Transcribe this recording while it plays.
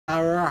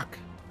Arak.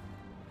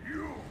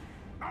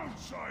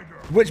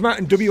 Witch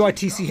Mountain,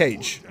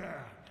 W-I-T-C-H.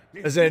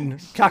 As in,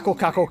 cackle,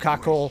 cackle,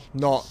 cackle,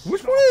 not...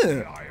 Which one is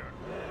it?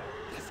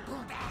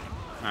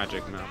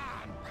 Magic, no.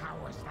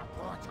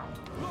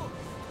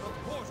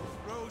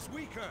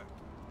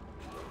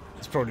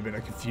 It's probably been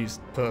a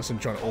confused person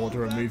trying to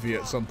order a movie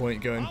at some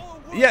point going,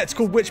 yeah, it's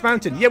called Witch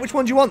Mountain. Yeah, which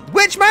one do you want?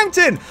 Witch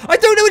Mountain! I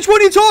don't know which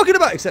one you're talking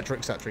about! Etc,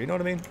 etc. You know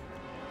what I mean?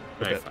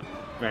 Very fun.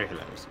 Very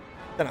hilarious.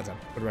 10 out of 10.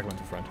 Would recommend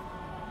to a friend.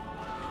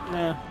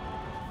 Yeah.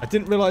 I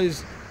didn't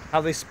realise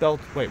how they spelled...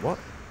 Wait, what?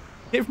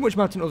 Came from Witch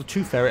Mountain or the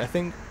Tooth Fairy. I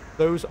think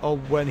those are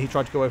when he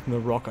tried to go away from the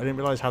rock. I didn't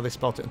realise how they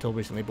spelt it until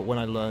recently, but when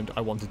I learned,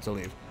 I wanted to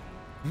leave.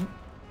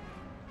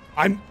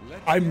 I'm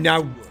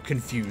now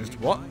confused.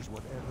 What?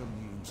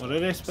 What are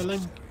they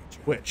spelling?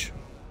 Which?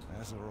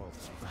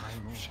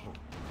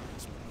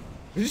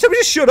 Did you tell me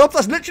to shut up?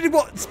 That's literally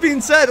what's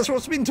being said. That's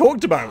what's being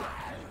talked about.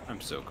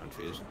 I'm so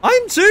confused.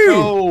 I'm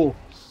too!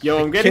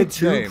 Yo, I'm getting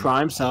 2 name.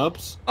 Prime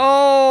subs.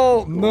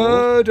 Oh,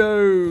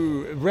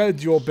 Murdo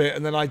read your bit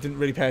and then I didn't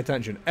really pay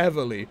attention.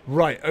 Everly.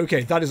 Right,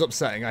 okay, that is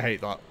upsetting. I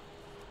hate that.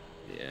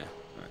 Yeah.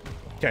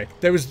 Okay,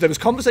 there was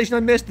conversation I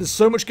missed. There's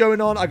so much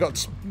going on. I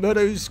got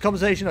Murdo's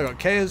conversation. I got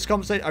Kaya's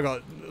conversation. I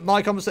got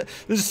my conversation.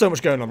 There's just so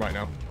much going on right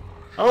now.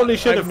 Holy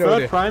shit, a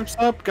third Prime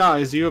sub?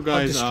 Guys, you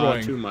guys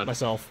are too much.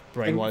 Myself,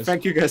 brain-wise.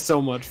 Thank you guys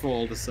so much for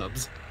all the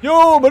subs.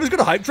 Yo, Murdo's got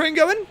a hype train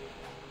going?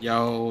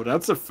 Yo,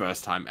 that's the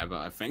first time ever,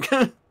 I think.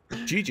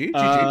 GG,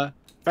 GG.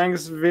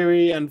 Thanks,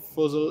 Viri and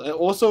Fuzzle.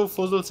 Also,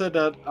 Fuzzle said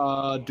that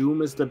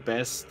Doom is the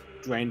best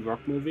drained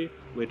rock movie,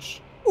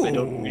 which I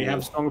don't really have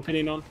a strong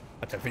opinion on.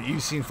 I don't think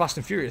you've seen Fast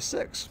and Furious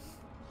 6.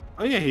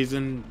 Oh yeah, he's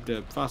in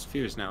the Fast and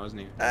Furious now, isn't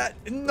he?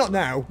 Not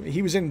now.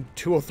 He was in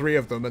 2 or 3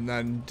 of them and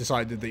then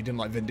decided that he didn't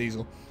like Vin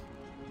Diesel.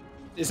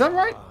 Is that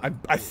right? I'm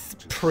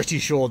pretty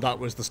sure that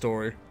was the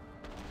story.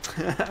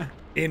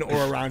 In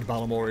or around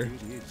Balamori.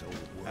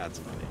 That's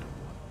funny.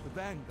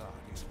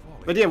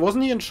 But yeah,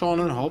 wasn't he in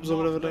Shaun and Hobbs or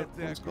whatever that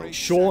was called?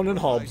 Shaun and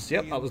Hobbs.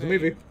 Yep, that was the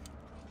movie.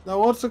 No,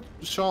 what's it?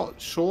 Shaw?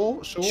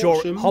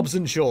 Hobbs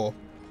and Shaw.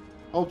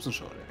 Hobbs and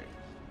Shaw.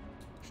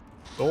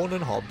 Shaun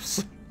and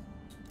Hobbs.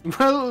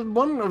 Well,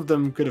 one of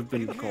them could have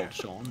been called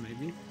Shaun,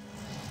 maybe.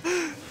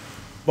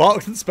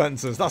 Marks and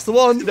Spencers. That's the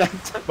one.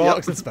 Marks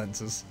Yep. and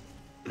Spencers.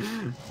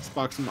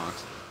 Sparks and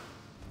Marks.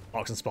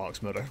 Marks and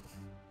Sparks, Murder.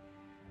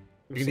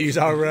 You can use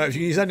our if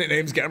you use our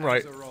nicknames, get them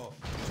right.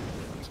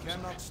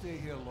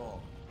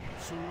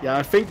 Yeah,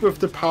 I think with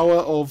the power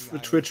of the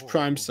Twitch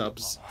Prime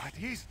subs,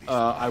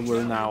 I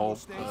will now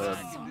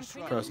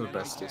personal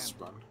best this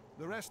run.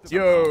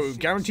 Yo,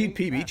 guaranteed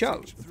PB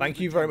chat. Thank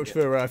you very much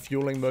for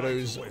fueling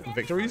Murdo's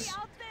victories.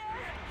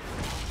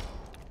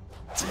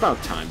 It's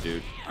about time,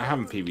 dude. I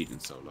haven't PB'd in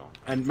so long,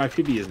 and my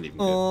PB isn't even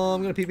good. Oh,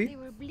 I'm gonna PB.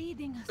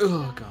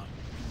 Oh god.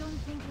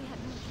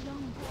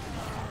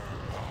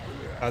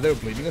 They were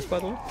bleeding us, by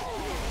the way.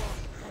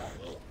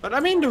 But I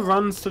mean, the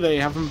runs today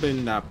haven't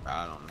been that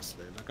bad,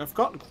 honestly. Like, I've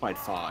gotten quite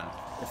far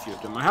in a few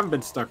of them. I haven't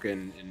been stuck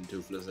in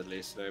Toothless at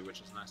least today,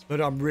 which is nice.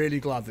 But I'm really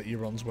glad that your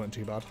runs weren't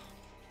too bad.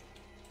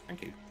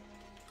 Thank you.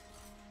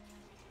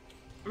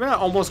 I mean, I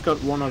almost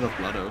got 1 out of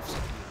Blood Oaths.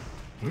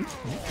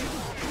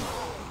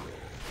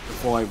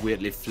 Before I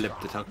weirdly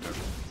flipped the tuk-tuk.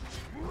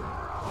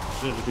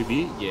 Is it a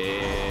PB?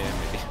 Yeah,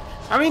 maybe.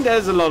 I mean,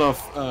 there's a lot of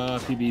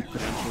PB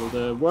potential.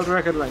 The world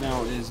record right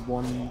now is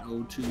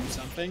 102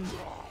 something.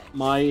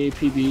 My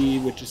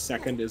PB, which is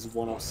second, is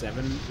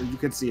 107. You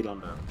can see it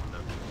on the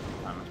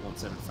time,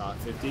 it's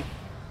 175.50.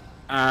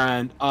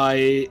 And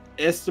I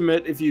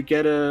estimate if you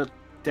get a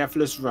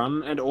deathless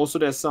run, and also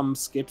there's some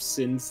skips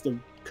since the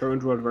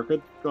current world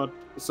record got.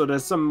 So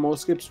there's some more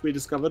skips we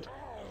discovered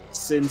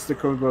since the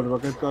current world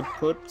record got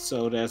put.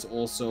 So there's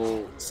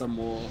also some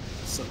more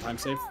time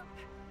save.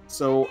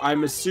 So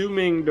I'm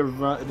assuming the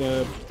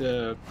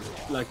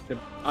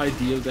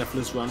ideal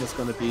deathless run is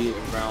gonna be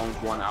around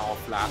 1 hour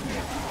flat,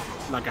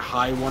 like a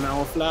high 1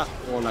 hour flat,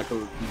 or like a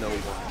low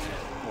one.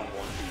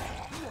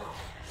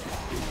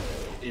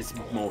 Is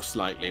most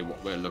likely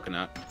what we're looking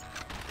at.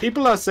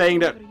 People are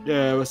saying that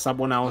sub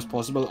 1 hour is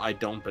possible. I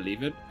don't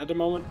believe it at the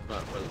moment,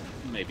 but well,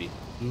 maybe.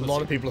 A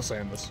lot of people are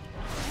saying this.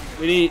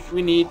 We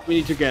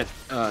need to get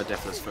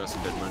deathless first a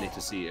bit money to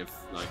see if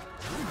like.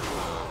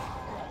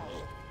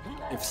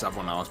 If sub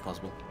 1 hour is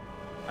possible.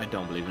 I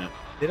don't believe in it.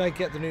 Did I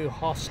get the new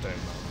Hearthstone?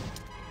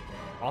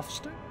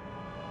 Hearthstone?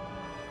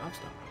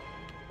 Hearthstone?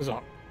 There's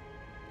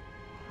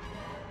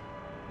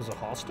a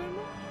Hearthstone?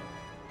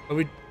 Are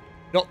we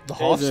not the There's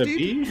a Hearthstone?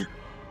 bee?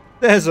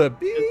 There's a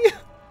bee?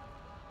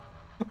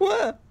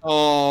 Where?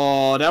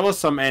 Oh, that was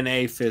some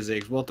NA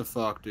physics. What the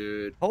fuck,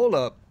 dude? Hold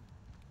up.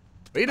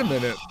 Wait a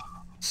minute.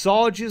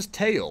 Sarge's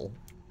tail.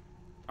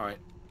 Alright.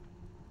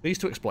 Please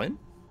to explain.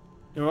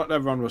 You know what?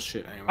 That run was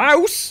shit anyway.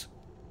 Mouse!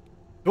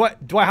 Do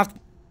I have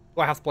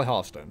to play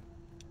Hearthstone?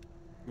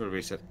 We'll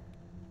reset.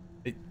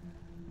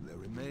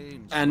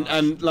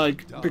 And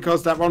like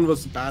because that one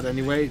was bad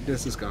anyway,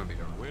 this is gonna be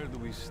done. Where do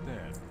we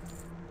stand?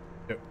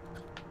 Yep.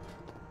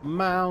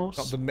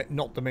 Mouse.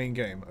 Not the main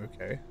game.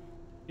 Okay.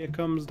 Here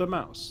comes the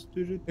mouse.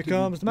 Here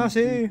comes the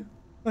mousey.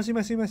 Mercy,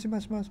 mercy, mercy,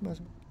 mercy, mercy,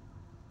 mercy.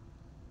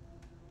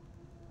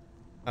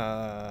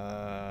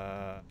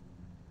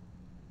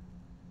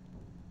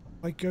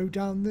 I go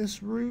down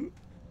this route.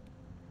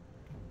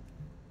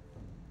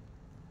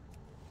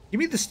 Give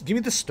me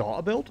the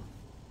starter build.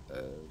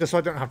 Just so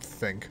I don't have to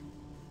think.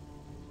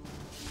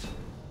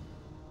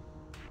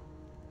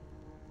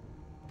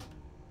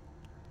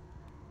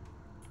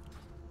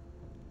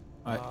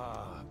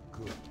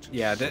 Good.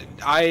 Yeah,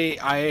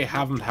 I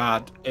haven't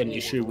had an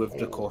issue with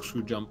the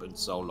corkscrew jump in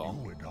so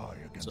long,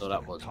 so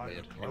that was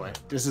weird. Anyway,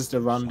 this is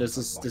the run. This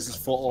is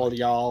for all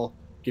y'all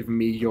giving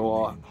me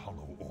your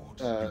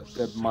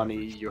the money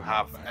you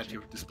have at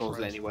your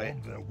disposal anyway.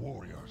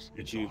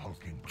 But you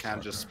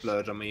can't just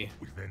splurge on me.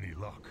 With any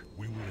luck,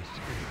 we will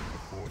escape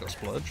before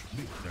Splurge?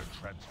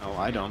 Oh,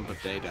 I don't, but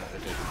they do.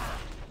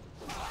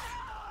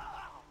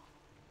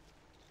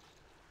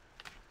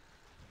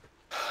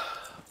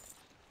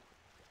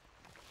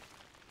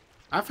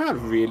 I've had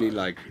really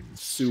like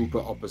super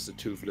opposite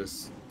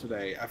toothless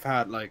today. I've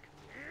had like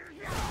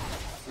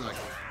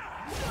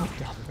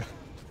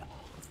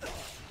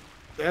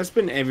there's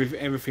been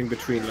everything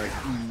between like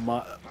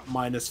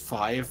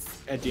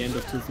 -5 at the end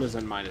of toothless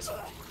and minus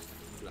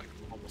like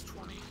almost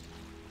 20.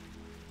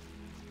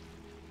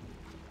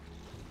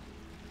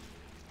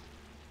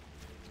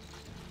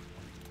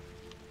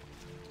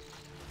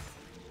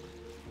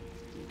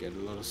 You get a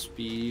lot of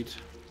speed.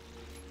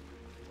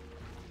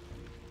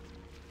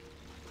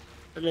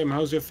 Liam,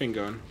 how's your thing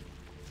going?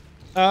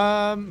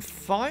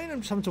 Fine. I'm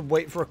just having to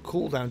wait for a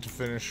cooldown to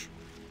finish.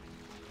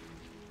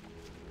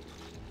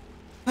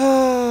 It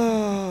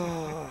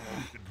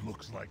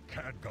looks like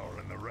Khadgar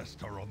and the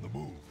rest are on the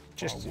move.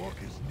 Just Our work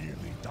is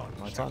nearly done.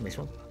 my time, this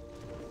one.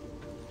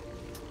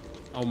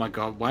 Oh my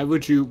god, why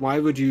would you why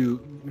would you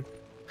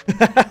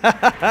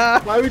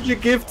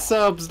gift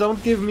subs?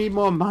 Don't give me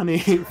more money.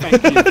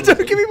 Thank you.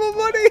 Don't give me more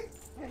money!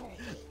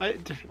 I,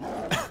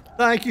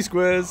 Thank you,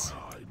 Squares.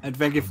 and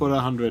thank you for the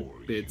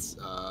 100 bits,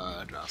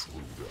 Andras.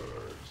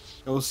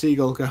 Go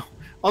Seagull, go.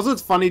 Also,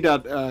 it's funny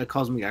that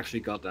Cosmic actually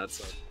got that,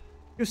 so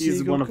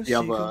he's one of the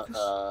other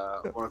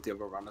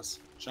runners.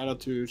 Shout out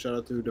to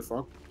the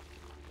frog.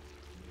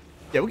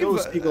 Yeah, we'll Go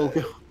give Seagull,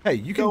 go. Hey,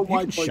 you Go, can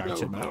white boy, shout go.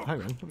 him out.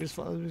 Hang on. Let me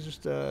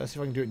just see if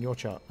I can do it in your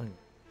chat. Hang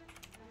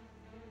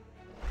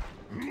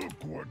on. Look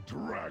what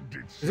dragged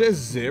it. Is it a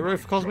 0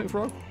 for Cosmic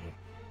Frog?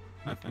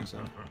 I think so.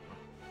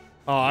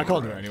 Oh, I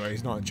can't do it anyway.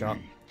 He's not in chat.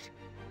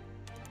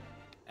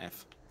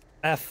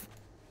 F.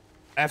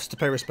 F's to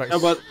pay respects. No,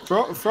 but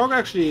Frog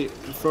actually,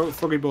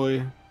 Froggy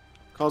Boy,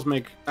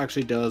 Cosmic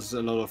actually does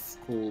a lot of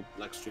cool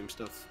like stream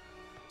stuff.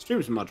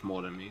 Streams much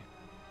more than me.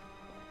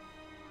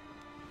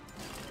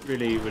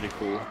 Really, really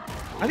cool.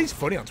 And he's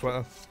funny on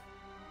Twitter.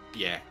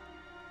 Yeah,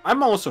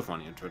 I'm also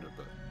funny on Twitter,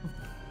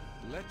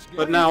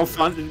 but now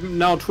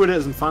Twitter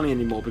isn't funny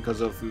anymore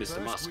because of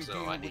Mr. Musk.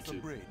 So I need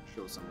to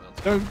show somewhere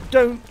else.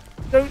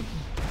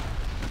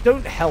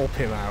 Don't help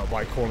him out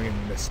by calling him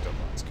Mr.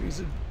 Musk.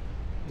 He's a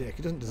dick.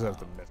 He doesn't deserve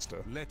the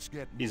Mister.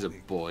 He's a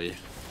boy.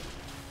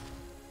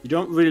 You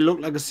don't really look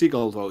like a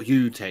seagull though.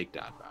 You take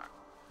that back.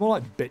 More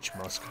like bitch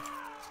Musk.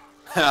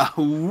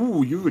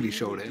 Ooh, you really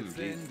showed him.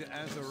 Dude.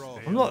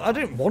 I'm not. I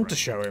didn't want to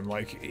show him.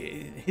 Like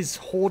his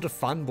horde of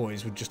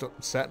fanboys would just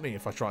upset me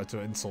if I tried to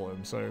insult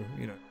him. So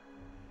you know.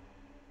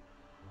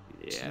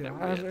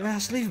 Yeah,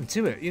 let's leave him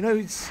to it. You know,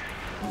 it's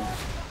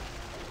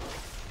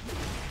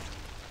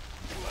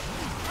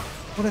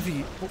whatever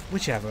you,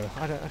 whichever.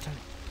 I don't.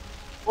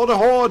 For the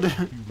horde.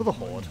 For the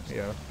horde,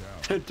 yeah.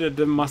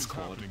 the musk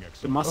horde.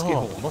 The musky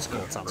Oh, horde. musk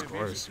horde sounds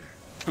gross.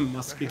 The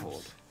musky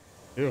horde.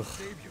 Ugh.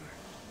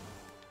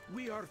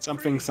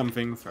 Something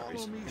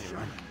furries.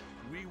 Anyway.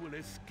 We will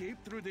escape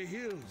through the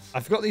hills. I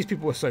forgot these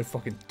people were so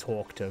fucking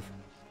talkative.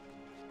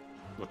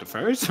 What, the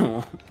furries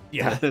or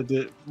Yeah.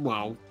 the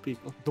wow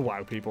people? The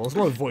WoW people. There's a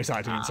lot of voice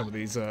acting in some of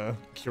these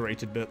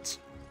curated bits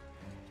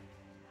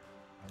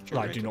that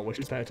I do not wish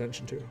to pay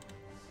attention to.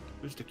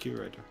 Who's the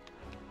curator?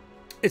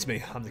 It's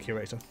me. I'm the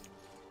curator.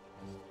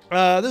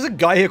 There's a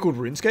guy here called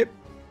RuneScape.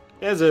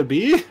 There's a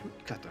bee.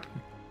 God damn.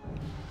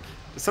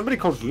 Is somebody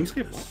called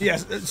RuneScape?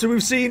 Yes. So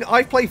we've seen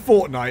I play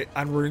Fortnite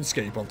and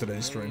RuneScape on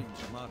today's stream.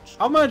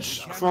 How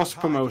much cross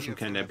promotion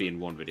can there be in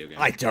one video game?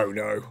 I don't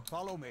know.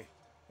 Follow me.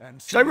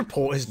 And Should I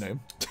report his name?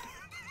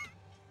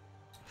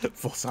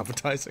 False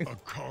advertising. a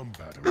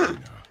combat arena.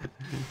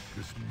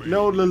 This may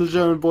No, little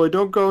German boy,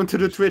 don't go into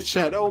the Twitch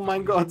chat. Oh my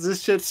god,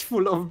 this chat's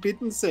full of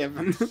bitten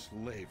 7.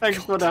 slave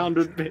Thanks for the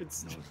 100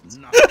 bits.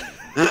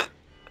 That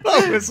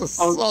was a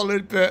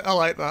solid bit. I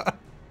like that.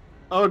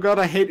 Oh god,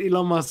 I hate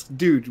Elon Musk.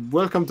 Dude,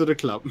 welcome to the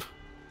club.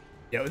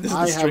 Yeah, this is the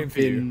I stream have for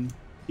you. been...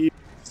 He's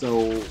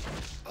so...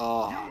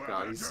 Oh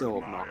god, he's so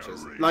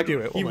obnoxious. Like, Do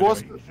it, he what am I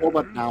was doing? before,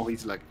 but now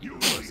he's like... you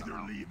either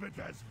leave it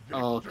as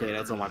Oh, okay,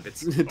 that's all my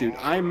bits. Dude,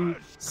 I'm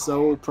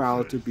so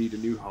proud to be the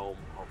new home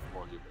of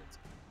all your bits.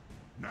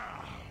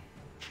 now.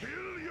 Kill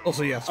your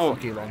Also, yes, Oh,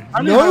 fuck Elon.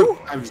 I No,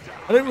 I'm,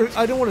 I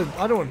don't want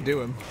to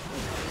do him.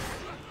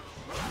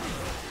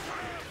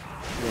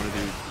 want to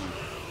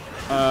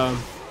do.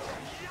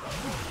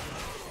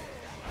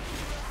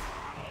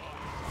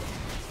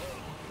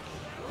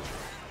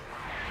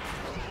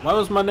 Why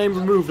was my name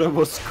removed? I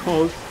was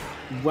called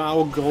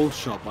WoW Gold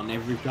Shop on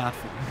every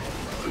platform.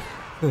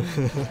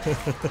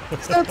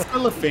 Is that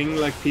still a thing?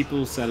 Like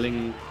people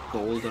selling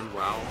gold and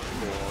WoW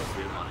for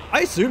real money?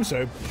 I assume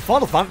so.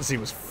 Final Fantasy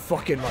was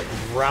fucking like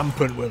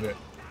rampant with it.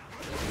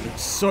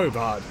 It's so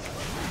bad.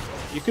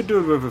 You could do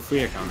it with a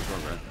free account,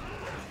 Robert.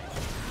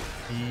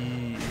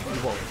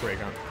 What was a free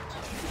account?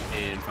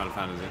 In Final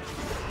Fantasy.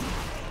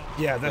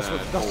 Yeah, that's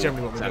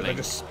generally what we do. They selling.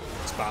 just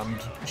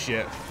spammed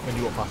shit when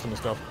you walk past them and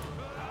stuff.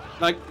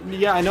 Like,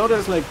 yeah, I know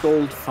there's like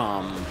gold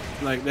farm.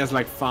 Like, there's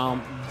like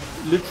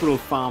literal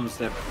farms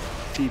that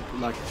people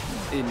like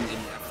in I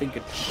think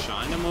in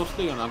China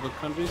mostly, or in other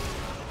countries,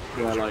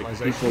 where like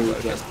people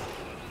just.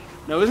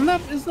 No, isn't that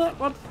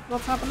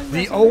what's happening?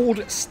 The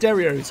old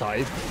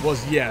stereotype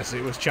was yes,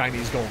 it was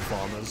Chinese gold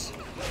farmers.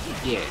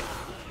 Yeah.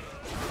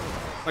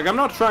 Like, I'm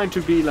not trying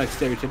to be like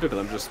stereotypical.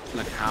 I'm just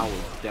like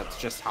that's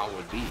just how it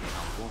would be.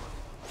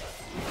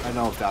 I don't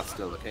know if that's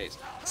still the case.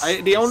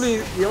 The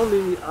only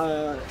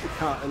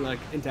like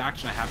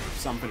interaction I had with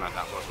something like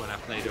that was when I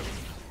played a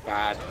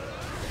bad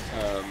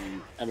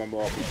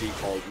MMORPG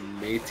called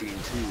Mating 2,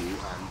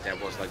 and there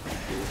was like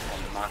people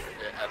on the market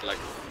at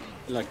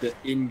like the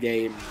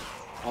in-game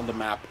on the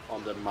map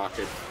on the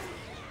market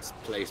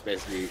place,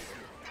 basically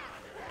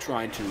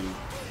trying to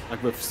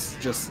like with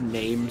just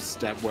names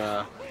that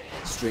were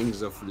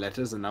strings of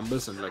letters and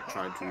numbers, and like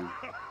trying to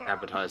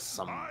advertise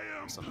some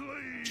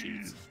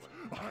cheats.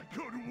 I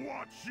could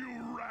watch you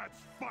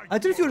rats fight. I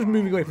don't know if you're just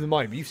moving away from the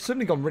mic, but you've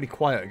suddenly gone really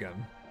quiet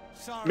again.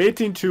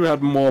 Mating 2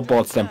 had more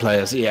bots than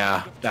players.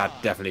 Yeah, that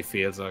definitely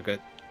feels like it.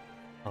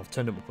 I've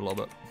turned it up a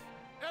little bit.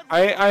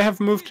 I have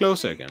moved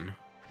closer again.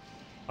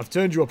 I've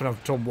turned you up and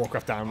I've turned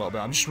Warcraft down a little bit.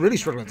 I'm just really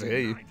struggling to hear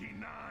you.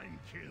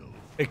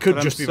 It could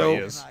just be my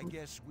ears.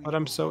 But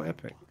I'm so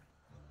epic.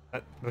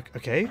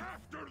 Okay.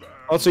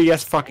 Also,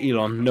 yes, fuck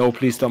Elon. No,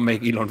 please don't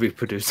make Elon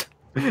reproduce.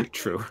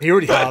 True. He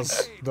already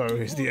has, though,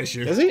 is the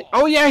issue. Does he?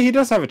 Oh yeah, he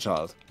does have a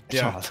child.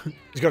 Yeah.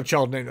 He's got a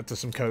child named after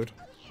some code.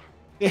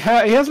 He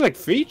has like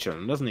 3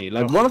 children, doesn't he?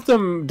 Like one of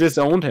them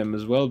disowned him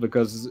as well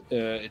because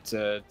it's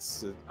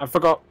I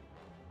forgot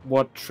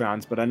what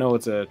trans, but I know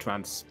it's a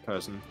trans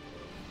person,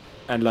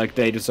 and like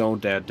they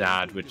disowned their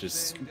dad, which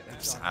is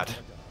sad.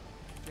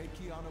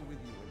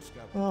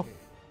 Well,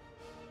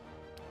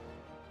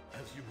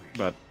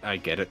 But I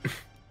get it.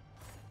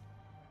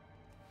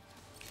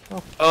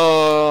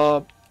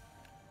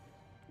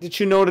 Did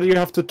you know that you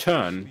have to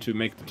turn to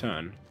make the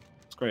turn?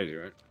 It's crazy,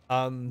 right?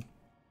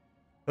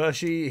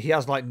 Hershey, he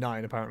has like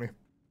 9 apparently.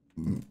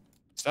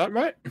 Is that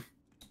right?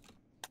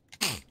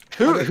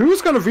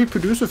 Who's gonna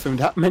reproduce with him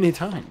that many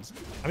times?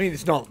 I mean,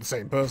 it's not the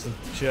same person,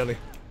 surely.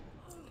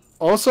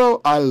 Also,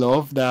 I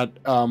love that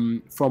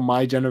from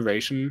my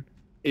generation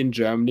in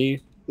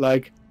Germany,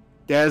 like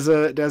there's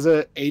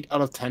a 8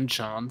 out of 10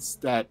 chance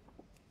that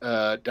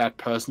that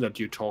person that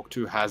you talk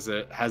to has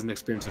an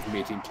experience of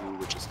Mating 2,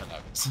 which is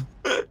hilarious.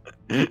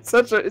 It's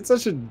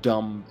such a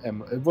dumb.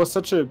 It was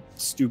such a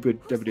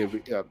stupid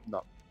WWE,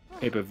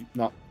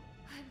 not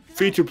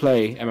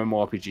free-to-play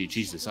MMORPG.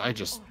 Jesus, I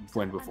just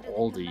went with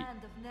all the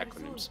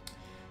acronyms.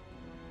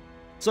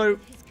 So,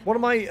 one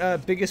of my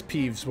biggest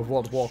peeves with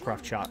World of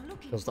Warcraft chat,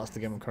 because that's the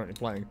game I'm currently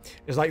playing,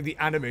 is like the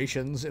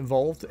animations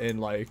involved in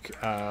like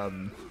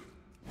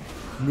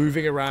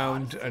moving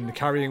around and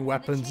carrying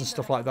weapons and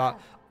stuff like that.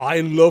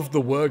 I love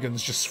the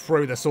Worgens just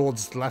throw their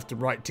swords left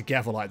and right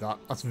together like that.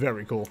 That's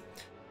very cool.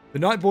 The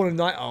Nightborn and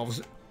Night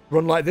Elves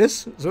run like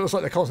this, so it looks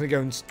like they're constantly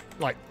going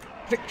like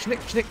schnick, schnick,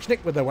 schnick,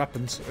 schnick with their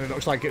weapons, and it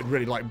looks like it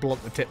really like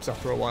blunt the tips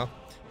after a while.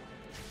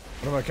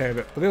 But I'm okay with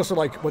it. But they also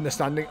like when they're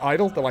standing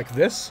idle, they're like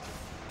this.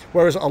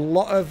 Whereas a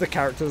lot of the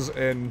characters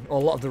or a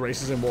lot of the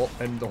races in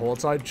the Horde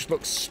side just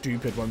look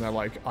stupid when they're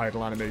like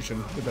idle animation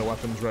with their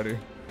weapons ready.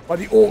 Like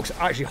the Orcs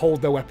actually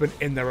hold their weapon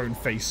in their own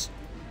face.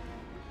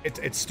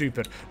 It's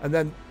stupid. And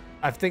then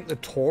I think the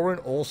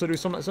Tauren also do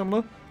something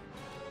similar.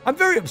 I'm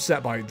very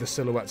upset by the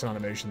silhouettes and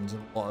animations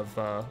and a lot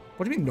of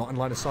what do you mean not in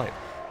line of sight?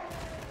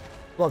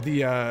 A lot of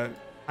the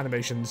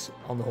animations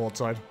on the Horde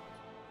side.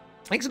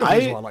 I think it's another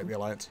reason why I like the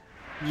Alliance.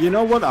 You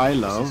know what I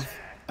love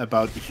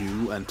about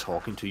you and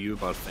talking to you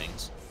about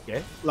things?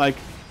 Yeah. Like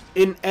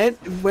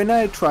when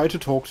I try to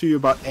talk to you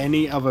about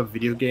any other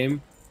video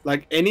game,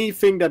 like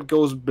anything that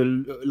goes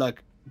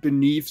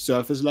beneath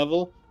surface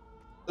level,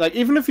 like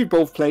even if we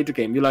both played the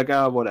game, you're like,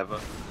 ah, whatever.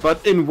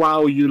 But in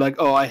WoW, you're like,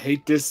 oh, I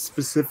hate this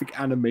specific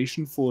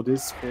animation for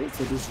this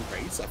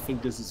race. I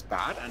think this is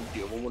bad, and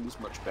the other one is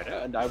much better.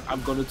 And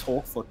I'm gonna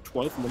talk for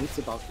 12 minutes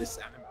about this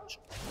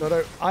animation.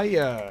 No,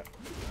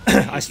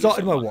 I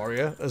started my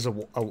warrior as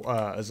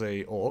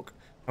a orc,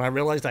 and I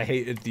realized I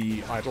hated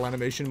the idle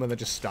animation when they're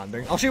just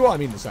standing. I'll show you what I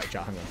mean in a sec,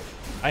 chat. Hang on.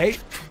 I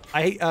hate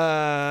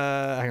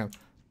hang on.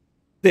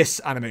 This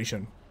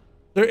animation.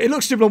 It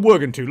looks stupid on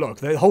Worgen too. Look,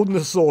 they're holding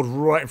the sword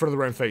right in front of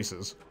their own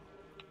faces,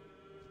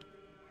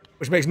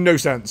 which makes no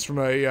sense from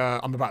a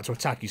I'm about to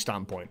attack you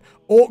standpoint.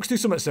 Orcs do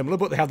something similar,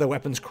 but they have their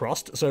weapons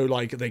crossed, so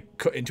like they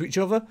cut into each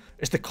other.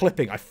 It's the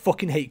clipping. I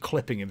fucking hate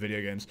clipping in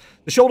video games.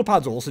 The shoulder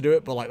pads also do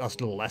it, but like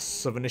that's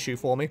less of an issue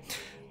for me.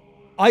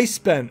 I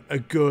spent a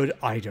good,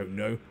 I don't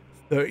know,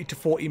 30 to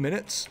 40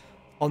 minutes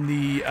on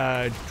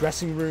the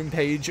dressing room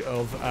page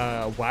of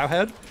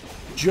Wowhead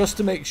just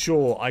to make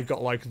sure I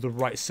got like the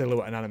right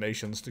silhouette and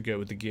animations to go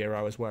with the gear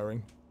I was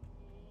wearing.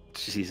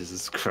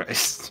 Jesus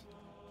Christ.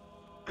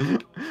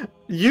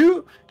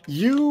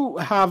 You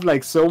have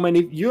like so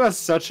many. You are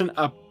such an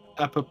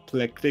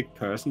apoplectic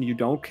person. You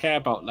don't care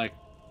about like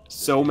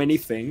so many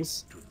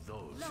things.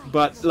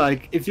 But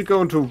like if you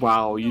go into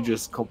WoW, you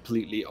just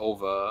completely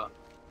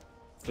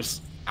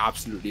just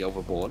absolutely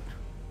overboard.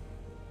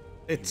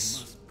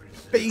 It's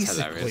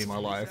basically hilarious. my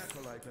life.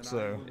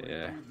 So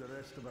Yeah.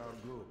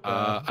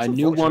 I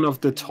knew one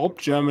of the top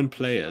German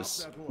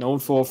players, known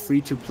for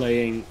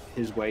free-to-playing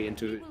his way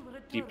into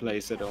deep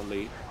plays that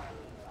only.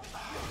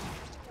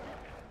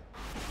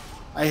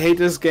 I hate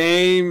this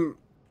game.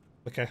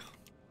 okay.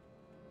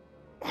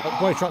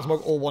 Why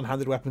transmog all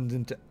one-handed weapons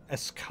into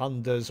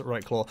Eskander's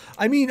right claw?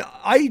 I mean,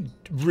 I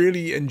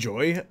really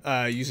enjoy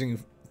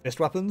using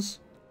fist weapons.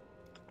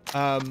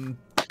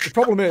 The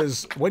problem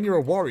is, when you're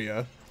a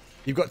warrior,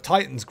 you've got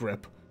Titan's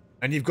grip,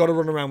 and you've got to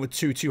run around with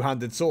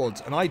two-handed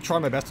swords, and I try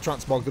my best to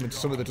transmog them into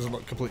something that doesn't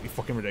look completely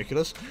fucking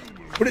ridiculous.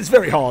 But it's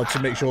very hard to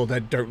make sure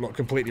they don't look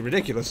completely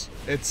ridiculous.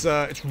 It's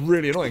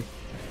really annoying.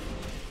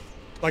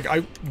 Like,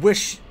 I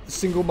wish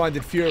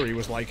single-minded fury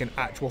was like an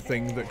actual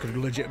thing that could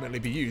legitimately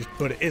be used,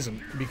 but it isn't,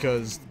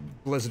 because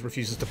Blizzard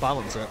refuses to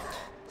balance it.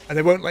 And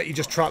they won't let you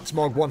just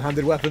transmog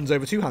one-handed weapons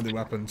over two-handed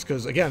weapons,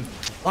 because, again,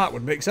 that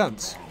would make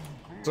sense.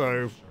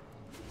 So,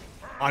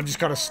 I'm just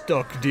kind of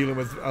stuck dealing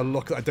with a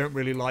look that I don't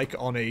really like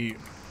on a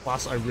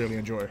class I really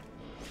enjoy.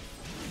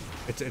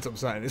 It's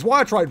upsetting. It's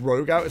why I tried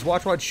Rogue out, it's why I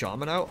tried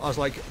Shaman out. I was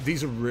like,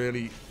 these are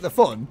really... they're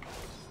fun.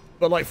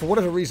 But, like, for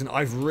whatever reason,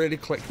 I've really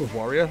clicked with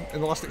Warrior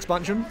in the last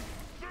expansion.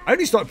 I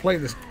only started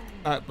playing this...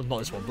 not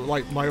this one, but,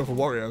 like, my other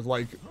Warrior,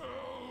 like,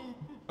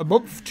 a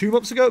month, 2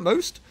 months ago at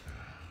most.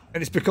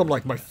 And it's become,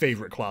 like, my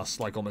favourite class,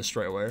 like, almost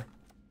straight away.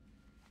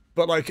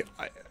 But, like,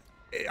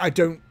 I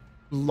don't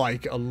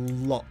like a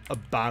lot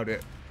about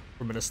it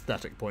from an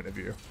aesthetic point of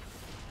view.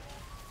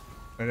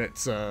 And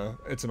it's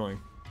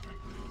annoying.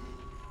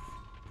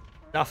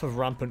 Staff of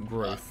Rampant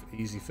Growth,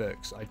 easy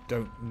fix. I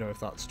don't know if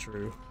that's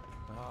true.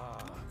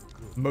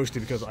 Mostly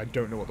because I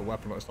don't know what the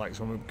weapon looks like,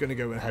 so I'm going to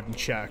go ahead and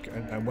check,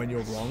 and when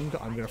you're wrong,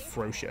 I'm going to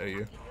throw shit at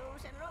you.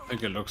 I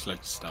think it looks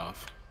like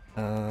stuff.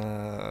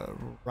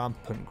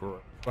 Rampant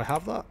Growth. Do I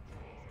have that?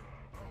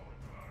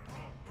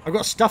 I've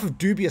got Staff of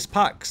Dubious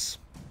Packs,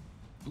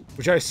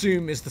 which I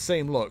assume is the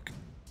same look.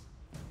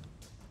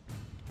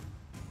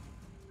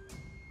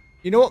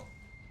 You know what?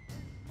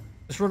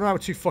 Let's run around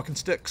with 2 fucking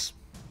sticks.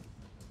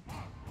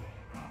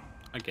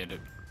 I get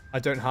it. I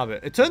don't have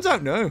it. It turns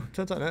out no. It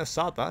turns out no. It's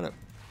sad, that, isn't it?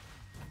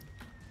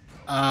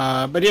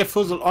 But yeah,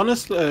 Fuzzle,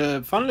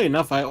 honestly, funnily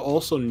enough, I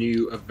also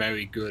knew a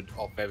very good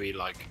or very,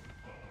 like,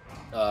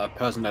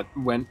 person that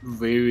went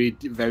very,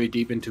 very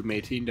deep into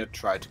Metin that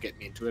tried to get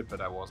me into it, but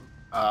I wasn't.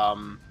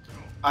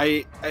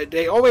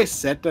 They always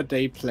said that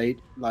they played,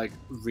 like,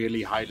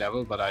 really high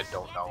level, but I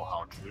don't know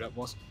how true that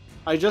was.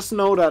 I just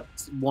know that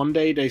one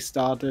day they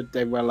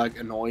were, like,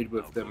 annoyed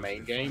with the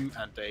main game,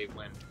 and they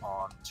went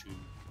on to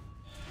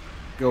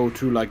go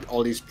to, like,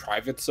 all these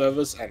private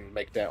servers and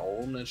make their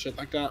own and shit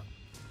like that.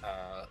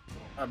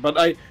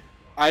 But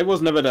I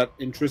was never that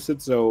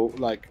interested, so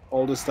like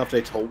all the stuff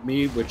they told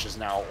me, which is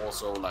now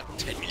also like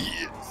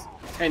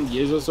 10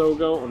 years or so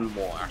ago, or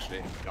more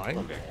actually.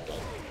 Okay.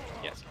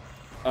 Yes.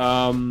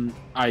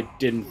 I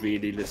didn't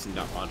really listen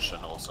that much,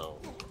 and also,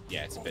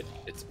 yeah, it's a bit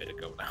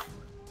ago now.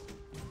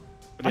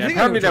 But yeah,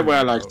 apparently they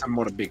were like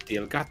somewhat a big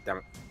deal. God damn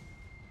it.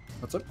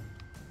 What's up?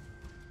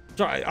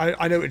 Sorry,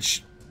 I know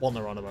which one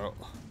they're on about.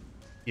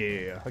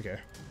 Yeah, okay.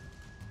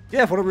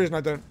 Yeah, for whatever reason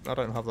I don't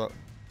have that.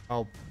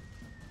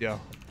 Yeah,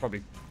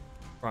 probably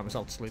cry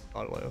myself to sleep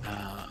by the way.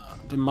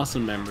 The muscle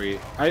memory.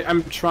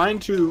 I'm trying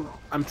to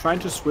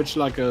switch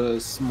like a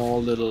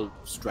small little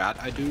strat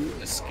I do,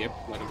 a skip.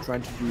 Like I'm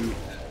trying to do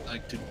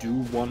to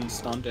do one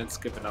stunt and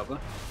skip another.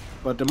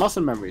 But the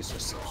muscle memory is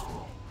just so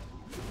strong.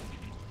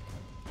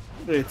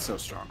 It's so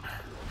strong.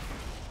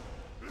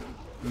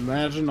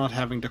 Imagine not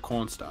having the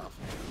corn stuff.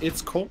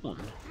 It's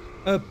corn.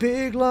 A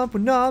big lump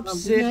of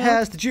knobs, it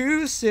has the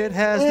juice, it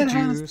has the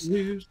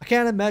juice. I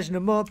can't imagine a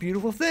more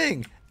beautiful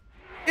thing.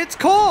 It's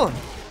corn!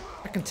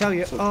 I can tell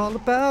you all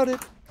about it.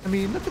 I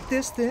mean, look at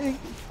this thing.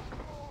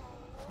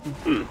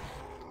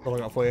 What I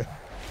got for you?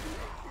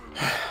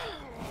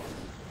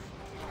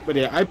 But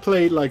yeah, I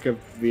played like a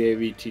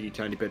very teeny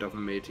tiny bit of a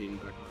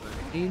Metin back in the day.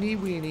 Teeny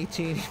weeny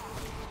teeny.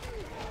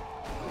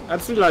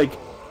 Actually, like,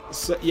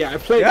 so, yeah, I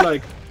played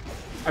like,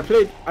 I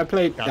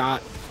played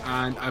that,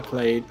 and I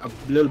played a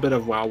little bit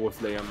of WoW with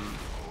Liam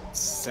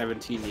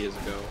 17 years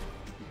ago.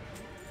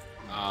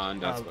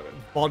 And that's what it.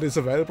 VOD is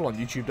available on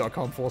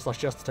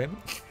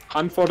youtube.com/entertainment.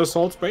 Hunt for the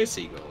Salt Spray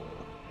Seagull.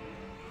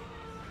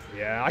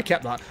 Yeah, I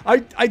kept that.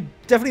 I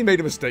definitely made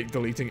a mistake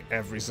deleting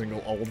every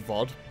single old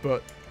VOD,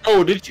 but...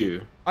 Oh, did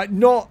you?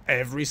 Not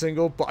every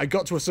single, but I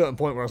got to a certain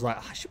point where I was like,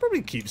 I should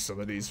probably keep some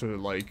of these for,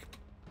 like,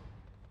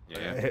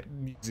 yeah,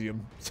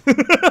 museum.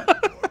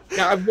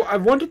 Yeah, I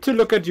wanted to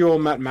look at your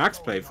Mad Max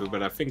playthrough,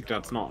 but I think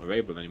that's not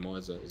available anymore.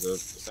 Is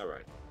that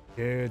right?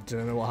 Yeah,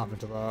 don't know what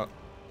happened to that.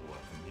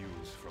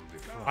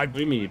 What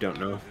do you mean you don't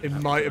know? It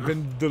might have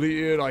been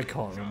deleted. I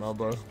can't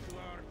remember.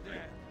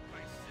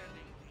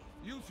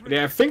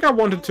 Yeah, I think I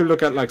wanted to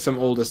look at like some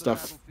older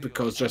stuff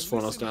because just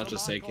for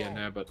nostalgia's sake here and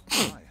there, but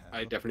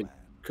I definitely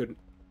couldn't.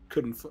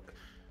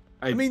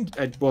 I mean,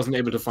 I wasn't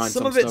able to find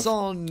some some of it's stuff.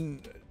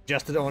 on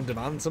just on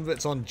demand. Some of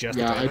it's on just.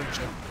 Yeah, I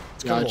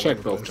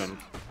checked both channels. channels.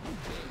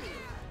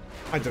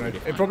 I don't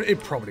know. It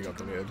probably got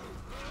deleted.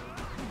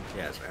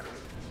 Yeah, it's fair.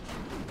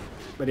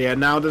 But yeah,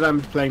 now that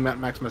I'm playing Mad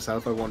Max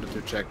myself, I wanted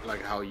to check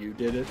like how you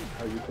did it,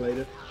 how you played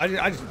it.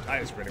 I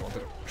just really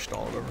wanted to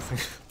restart everything.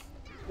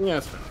 Yeah,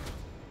 it's fair.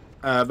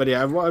 But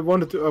yeah, I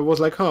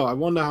was like, oh, I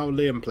wonder how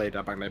Liam played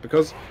that back then,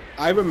 because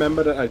I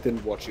remember that I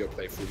didn't watch your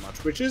playthrough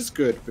much, which is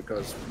good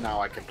because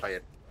now I can play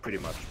it pretty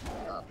much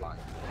blind.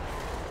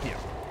 Yeah.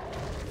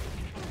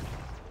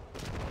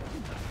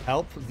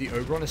 Help! The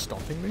Ogron is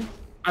stopping me.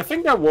 I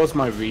think that was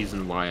my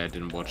reason why I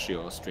didn't watch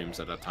your streams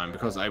at that time,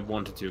 because I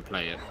wanted to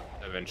play it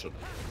eventually.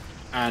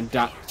 And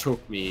that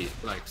took me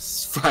like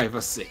 5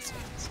 or 6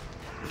 minutes.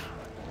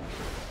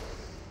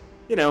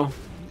 You know,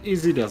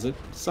 easy does it.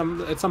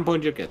 At some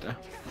point you'll get there.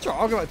 Sure,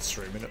 I'll go back to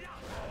streaming it.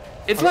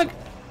 It's like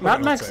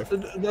Mad Max.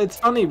 It's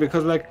funny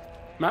because like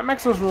Mad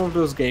Max was one of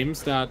those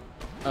games that,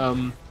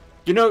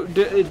 you know,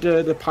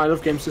 the pile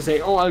of games to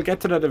say, oh, I'll get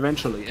to that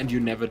eventually, and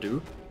you never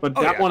do. But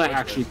that one I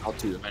actually got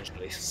to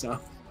eventually. So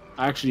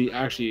I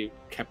actually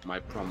kept my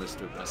promise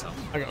to myself.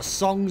 I got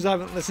songs I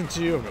haven't listened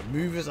to. I've got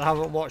movies I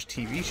haven't watched.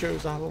 TV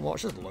shows I haven't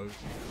watched. There's loads.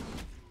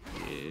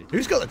 Yeah.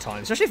 Who's got the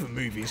time, especially for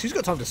movies? Who's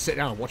got time to sit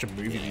down and watch a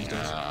movie these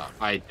days?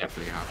 I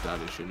definitely have that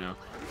issue now.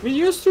 We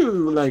used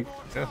to like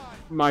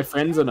my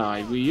friends and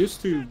I. We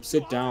used to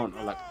sit down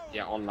or like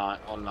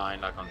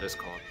online like on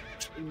Discord.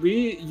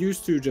 We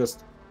used to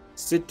just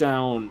sit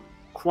down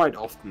quite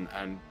often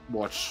and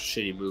watch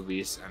shitty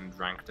movies and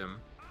rank them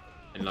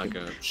in like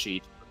a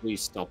sheet. We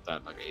stopped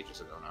that like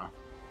ages ago now.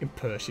 In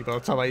Percy, by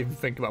the time I even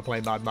think about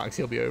playing Mad Max,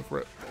 he'll be over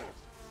it.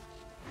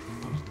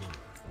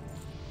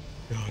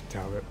 God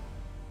damn it.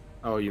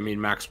 Oh, you mean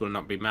Max will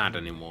not be mad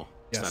anymore?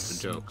 Yes, That's the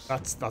joke.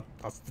 That's the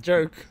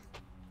joke.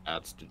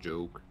 That's the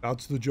joke.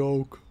 That's the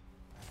joke.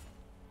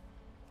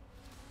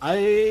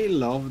 I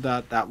love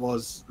that that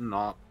was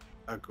not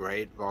a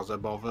great Rosa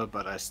bother,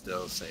 but I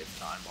still save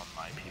time on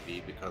my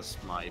PB because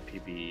my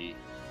PB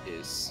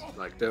is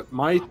like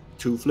my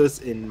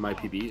toothless in my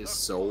PB is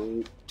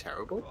so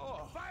terrible,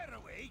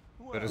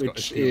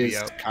 which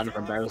is kind of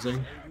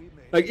embarrassing.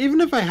 Like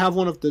even if I have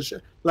one of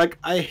the like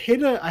I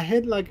hit a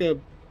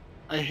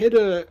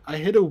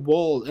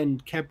wall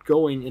and kept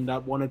going in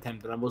that one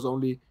attempt, and I was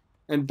only,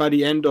 and by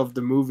the end of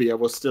the movie I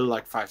was still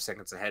like 5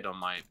 seconds ahead on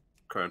my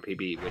current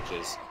PB, which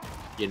is,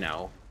 you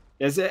know,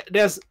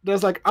 there's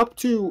like up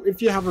to,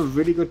 if you have a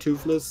really good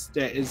toothless,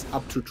 there is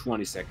up to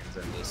 20 seconds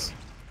in this,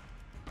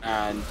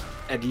 and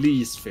at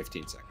least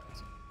 15 seconds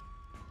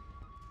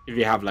if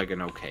you have like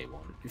an okay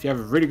one. If you have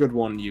a really good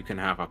one, you can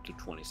have up to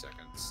 20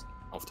 seconds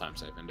of time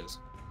save in this,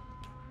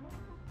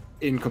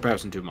 in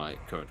comparison to my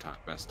current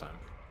best time.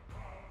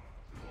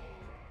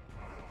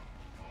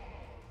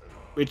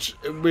 Which,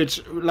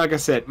 like I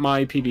said,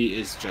 my PB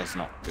is just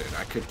not good.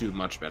 I could do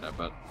much better,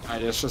 but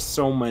there's just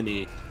so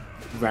many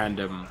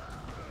random,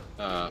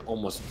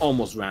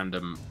 almost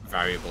random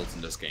variables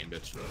in this game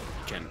that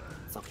can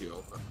fuck you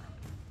over.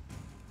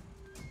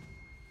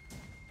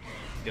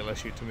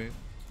 LSU to me.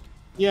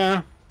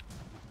 Yeah.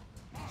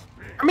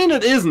 I mean,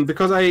 it isn't,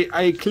 because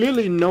I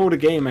clearly know the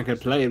game and can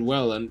play it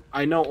well, and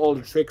I know all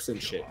the tricks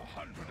and shit.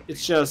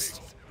 It's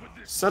just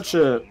such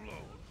a...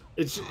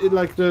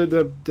 like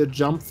the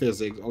jump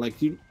physics, like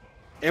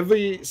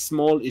every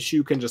small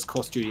issue can just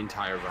cost you the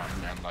entire run,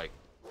 and like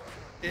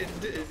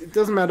it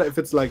doesn't matter if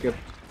it's like a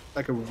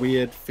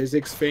weird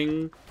physics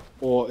thing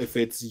or if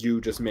it's you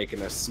just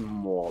making a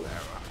small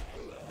error.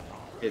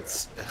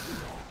 It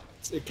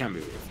can be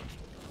really frustrating.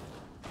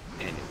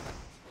 Anyway.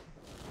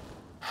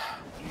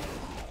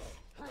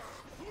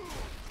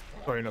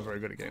 Sorry, not very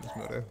good at games,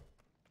 Moto.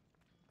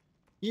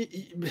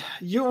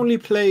 You only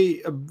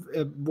play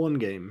one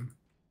game.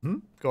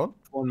 Go on.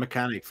 One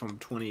mechanic from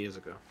 20 years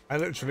ago. I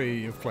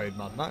literally have played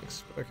Mad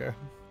Max, but okay.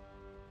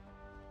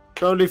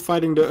 Currently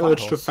fighting the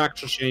urge to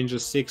factor change a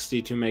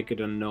 60 to make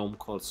it a gnome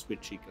called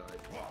Switchy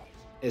Guide.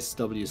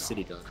 SW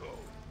City Guide.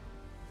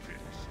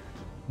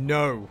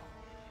 No.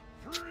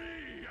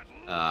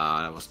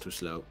 That was too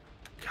slow.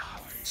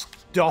 God,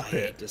 Stop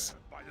it.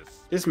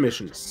 This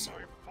mission is so...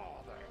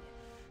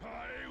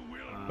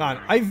 Man,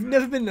 I've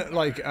never been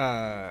like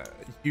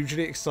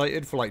hugely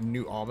excited for like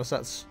new armor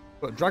sets.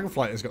 But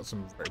Dragonflight has got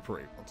some very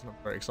pretty ones, and I'm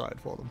very excited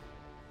for them.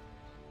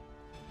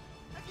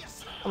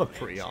 I love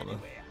pretty armor.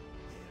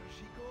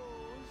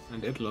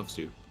 And it loves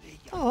you.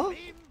 Oh.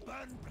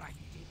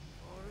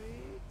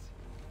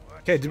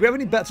 Okay, did we have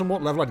any bets on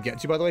what level I'd get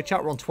to, by the way?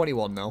 Chat, we're on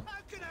 21 now.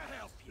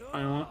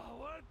 I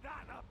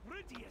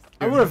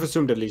would have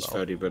assumed at least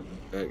 30, but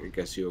I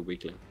guess you're a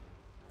weakling.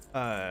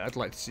 I'd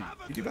like to see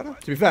you do better.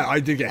 To be fair, I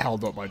did get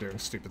held up by doing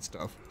stupid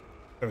stuff.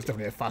 There was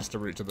definitely a faster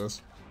route to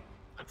this.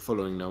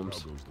 Following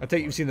gnomes. I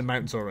think you've seen the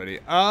mountains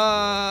already.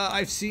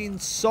 I've seen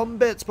some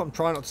bits, but I'm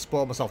trying not to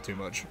spoil myself too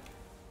much.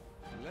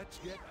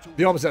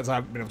 The opposites I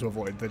haven't been able to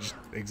avoid. They just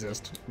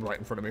exist right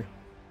in front of me.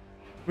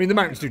 I mean, the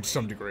mountains do to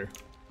some degree.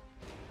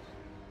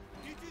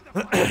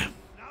 But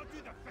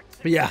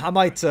yeah, I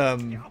might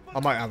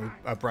have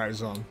a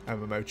browse on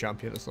MMO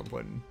Champion at some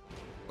point.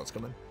 What's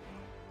coming?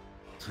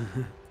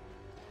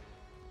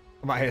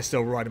 I'm out here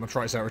still riding my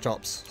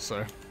Triceratops,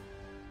 so.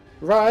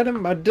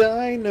 Riding my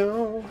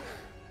dino.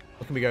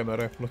 Look at me go,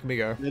 Murdo. Look at me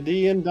go. The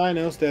D in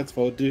dino stands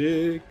for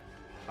dick.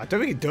 I don't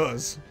think it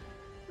does.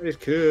 It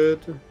could.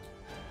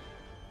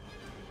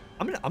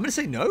 I'm gonna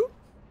say no.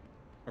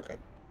 Okay.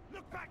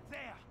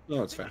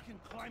 No, it's fair.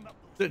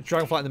 The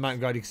Dragonflight and the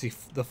Mountain Guide, you can see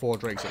the 4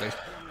 drakes at least.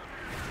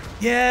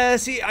 Yeah,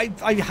 see,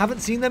 I haven't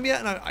seen them yet,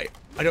 and I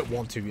don't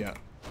want to yet.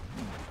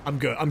 I'm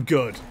good. I'm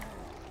good.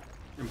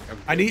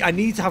 I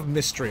need to have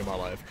mystery in my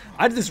life.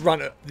 I had this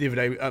rant the other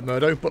day at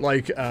Murdo, but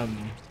like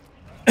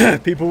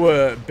people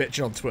were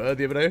bitching on Twitter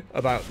the other day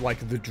about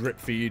like the drip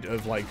feed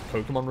of like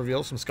Pokemon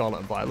reveals from Scarlet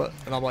and Violet,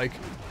 and I'm like,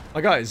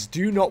 my guys, do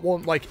you not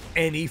want like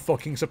any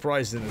fucking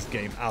surprises in this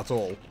game at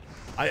all?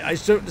 I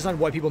just don't understand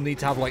why people need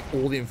to have like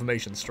all the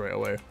information straight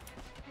away.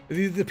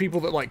 These are the people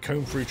that like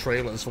comb through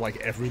trailers for like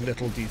every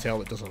little detail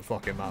that doesn't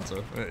fucking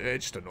matter. It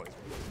just annoys me.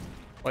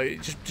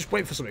 Like just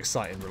wait for some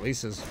exciting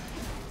releases.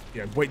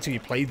 You know, wait till you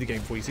play the game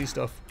before you see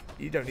stuff.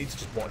 You don't need to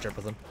just watch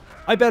everything.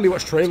 I barely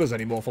watch trailers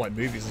anymore for like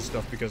movies and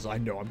stuff because I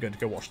know I'm going to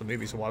go watch the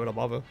movie, so why would I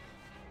bother?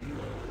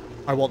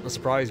 I want the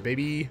surprise,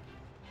 baby.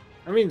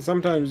 I mean,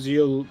 sometimes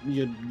you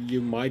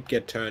might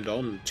get turned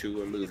on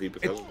to a movie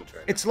because of the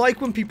trailer. It's like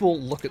when people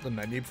look at the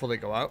menu before they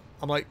go out.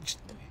 I'm like,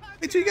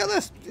 wait till you get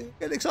this.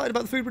 Get excited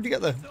about the food when you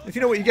get there. If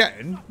you know what you're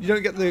getting, you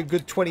don't get the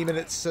good 20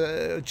 minutes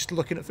just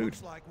looking at food.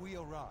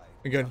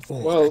 And going,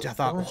 oh, well,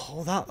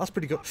 that, that's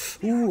pretty good.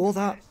 Ooh, all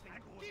that.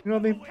 You know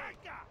what I mean?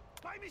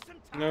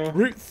 No.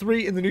 Route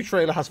 3 in the new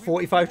trailer has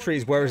 45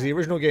 trees, whereas the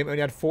original game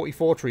only had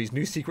 44 trees.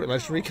 New secret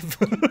legendary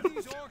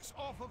confirmed.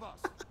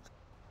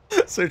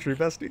 So true,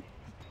 bestie.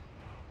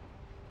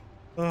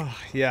 Oh,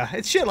 yeah,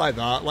 it's shit like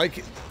that.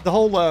 Like, the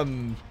whole,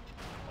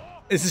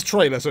 it's this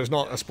trailer, so it's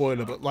not a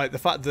spoiler, but, like, the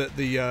fact that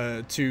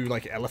the 2,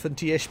 like,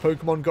 elephanty-ish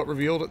Pokemon got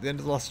revealed at the end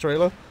of the last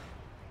trailer.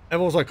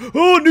 Everyone's like,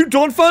 oh, new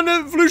Donphan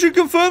evolution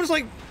confirmed! It's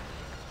like,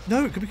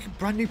 no, it could be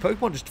brand new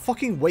Pokemon. Just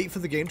fucking wait for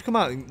the game to come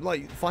out and,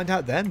 like, find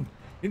out then.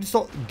 You need to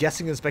start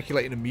guessing and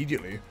speculating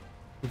immediately.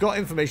 We've got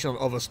information on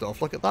other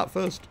stuff. Look at that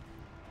first.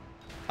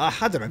 I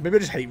don't know. Maybe I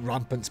just hate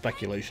rampant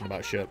speculation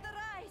about shit.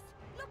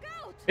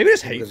 Maybe I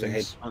just hate things.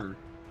 Hate fun.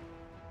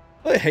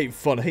 I hate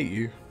fun. I hate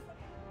you.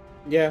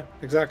 Yeah,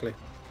 exactly.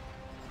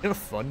 You're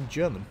fun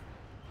German.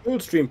 Jewel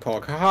Stream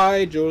Park.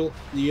 Hi, Jewel.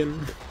 Ian.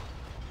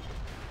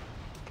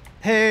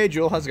 Hey,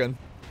 Joel. How's it going?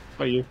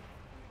 How are you?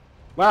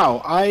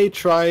 Wow, I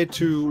tried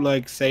to,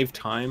 like, save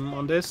time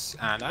on this,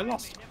 and I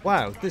lost.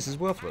 Wow, this is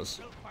worthless.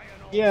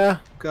 Yeah,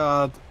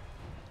 God.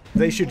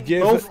 They should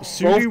give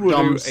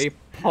Sudowoodo a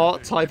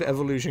part-type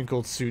evolution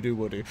called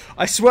Sudowoodo.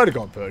 I swear to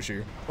God,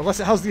 Pershing.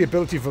 Unless it has the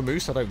ability for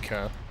Moose, I don't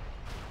care.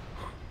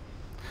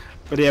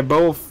 But yeah,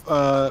 both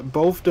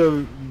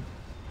the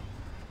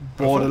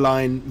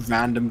borderline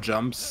random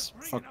jumps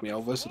fucked me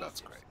over, so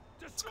that's great.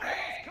 That's great.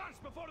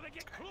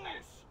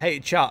 Hey,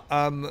 chat,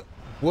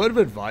 word of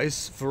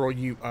advice for all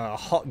you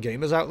hot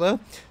gamers out there.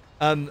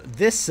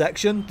 This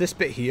section, this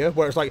bit here,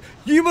 where it's like,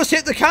 you must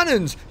hit the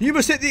cannons! You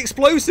must hit the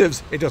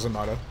explosives! It doesn't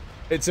matter.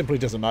 It simply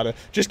doesn't matter.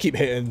 Just keep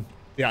hitting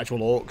the actual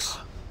orcs.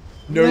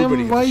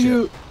 Nobody gives a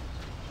shit.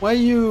 Why are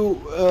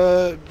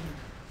you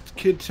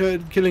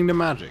killing the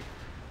magic?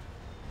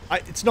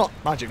 It's not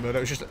magic murder,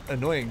 it's just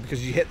annoying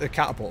because you hit the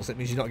catapults, it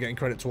means you're not getting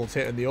credit towards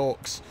hitting the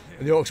orcs.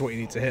 And the orcs are what you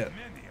need to hit.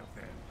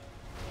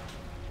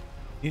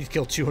 You need to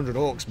kill 200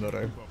 orcs,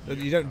 Murdo.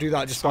 You don't do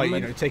that just by, you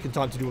know, taking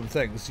time to do other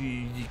things.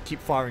 You keep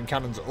firing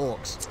cannons at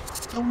orcs.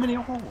 So many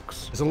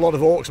orcs. There's a lot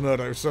of orcs,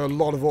 Murdo. There's a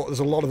lot of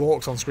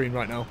orcs on screen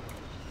right now.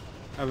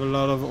 I have a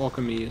lot of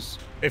orcamies.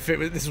 If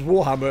this is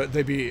Warhammer,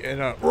 they'd be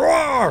in a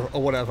roar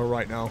or whatever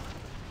right now.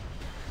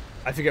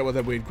 I forget what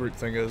their weird group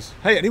thing is.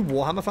 Hey, any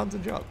Warhammer fans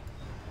in chat?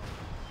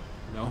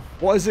 No.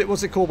 What is it?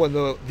 What's it called when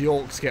the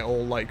orcs get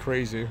all like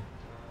crazy?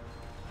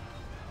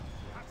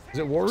 Is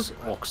it war?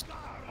 Orcs.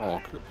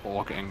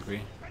 Orc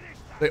angry.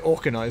 They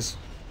organize.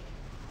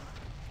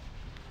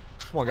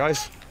 Come on,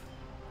 guys.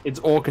 It's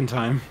Orcan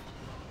time.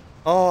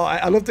 Oh,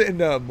 I loved it in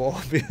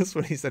Morbius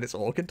when he said it's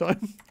Orcan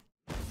time.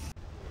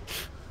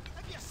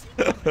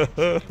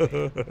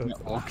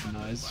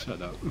 Organized.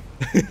 Shut up.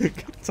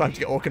 Time to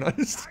get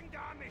organized.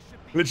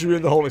 Literally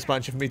ruined the whole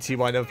expansion for me.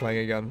 TY never playing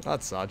again.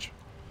 That's sad.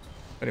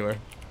 Anyway,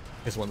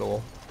 here's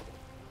Wonderwall.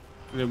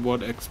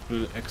 What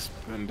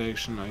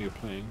expandation are you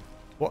playing?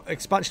 What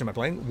expansion am I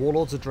playing?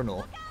 Warlords of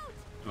Draenor.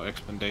 No,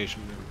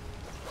 expandation.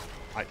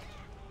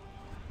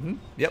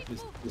 Yep.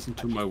 Listen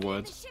to my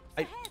words.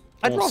 I'd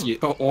rather.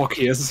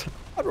 Orcius.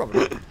 I'd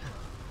rather.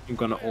 I'm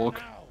gonna orc.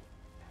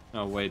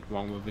 Oh wait,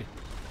 wrong movie.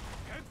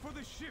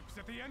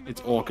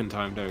 It's Orcan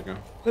time. There we go.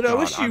 But I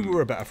wish you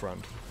were a better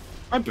friend.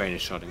 My brain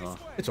is shutting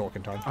off. It's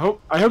Orkin time.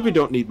 I hope you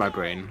don't need my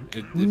brain.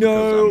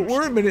 No,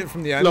 we're a minute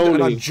from the end, and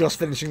slowly. I'm just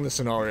finishing the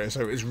scenario,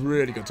 so it's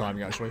really good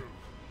timing, actually.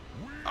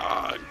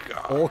 Oh,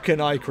 God.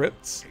 Orkin eye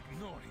crypts.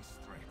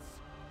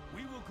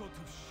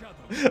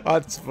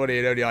 That's funny,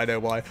 and only I know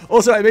why.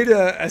 Also, I made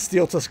a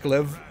Steel Tusk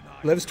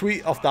Liv's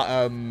tweet off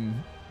that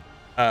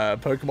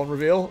Pokemon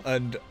reveal,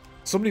 and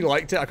somebody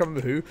liked it. I can't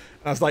remember who. And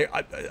I was like,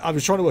 I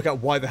was trying to work out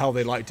why the hell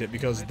they liked it,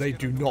 because they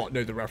do not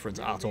know the reference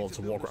at all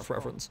to Warcraft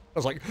reference. I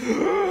was like,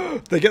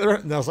 they get the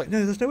reference, and I was like,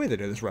 no, there's no way they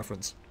know this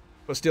reference.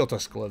 But Steel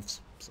Tusk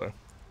Lives, so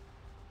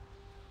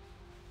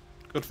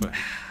Good for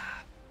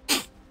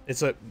him.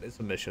 it's a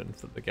mission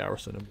for the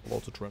garrison of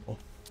Lord of Draenor.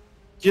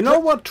 You know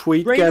what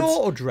tweet Draenor gets?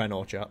 or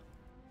Draenor, chat?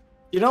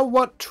 You know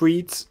what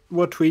tweet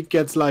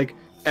gets like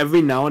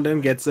every now and then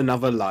gets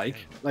another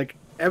like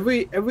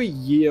every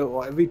year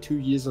or every 2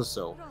 years or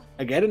so.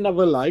 I get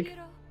another like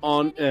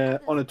on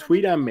a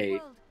tweet I made.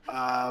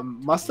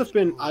 Must have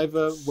been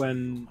either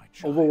when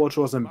Overwatch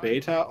was in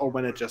beta or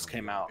when it just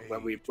came out,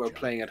 when we were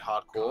playing at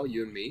hardcore,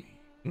 you and me.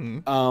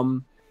 Mm-hmm.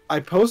 I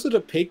posted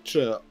a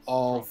picture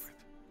of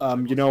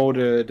you know,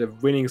 the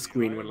winning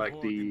screen when like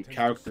the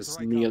characters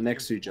kneel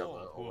next to each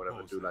other or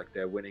whatever, do like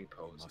their winning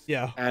pose.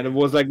 Yeah. And it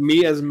was like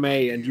me as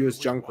May and you as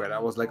Junkrat. I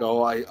was like,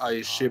 oh,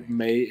 I ship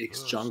May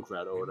x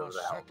Junkrat or whatever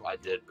the hell I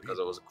did because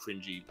I was a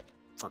cringy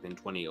fucking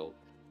 20-year-old.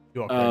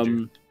 You are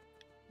cringy.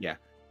 Yeah.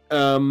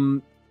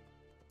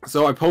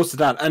 So I posted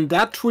that, and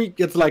that tweet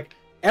gets like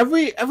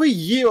every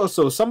year or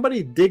so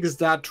somebody digs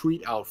that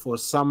tweet out for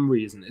some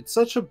reason. It's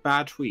such a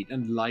bad tweet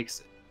and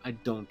likes it. I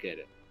don't get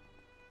it.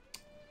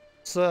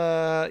 It's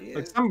yeah.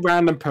 Like some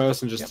random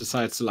person just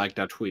decides to like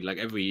that tweet like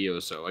every year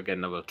or so. I get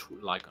another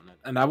like on it,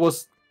 and I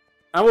was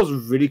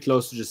really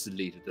close to just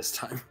delete it this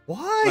time.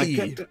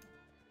 Why?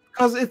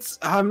 Because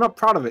I'm not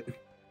proud of it.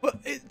 But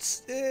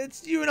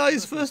it's you and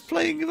I's first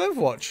playing of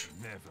Overwatch.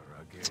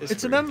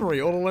 It's a memory,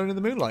 all alone in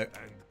the moonlight.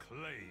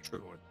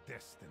 True.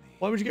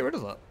 Why would you get rid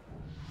of that?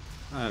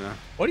 I don't know.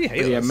 Why do you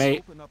hate But yeah, us?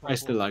 May. I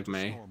still like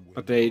May,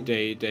 but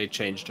they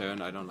changed her,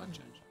 and I don't like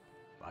change.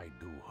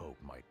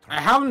 I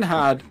haven't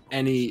had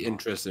any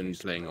interest in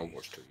playing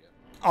Overwatch 2 yet.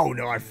 Oh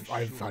no,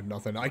 I've had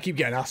nothing. I keep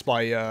getting asked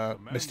by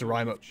Mr.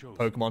 Rhyme at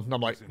Pokemon, and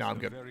I'm like, nah, I'm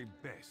good.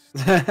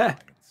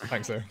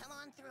 Thanks, though.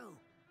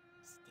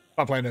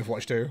 I'm playing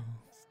Overwatch 2.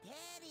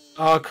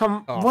 Oh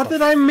come! Oh, what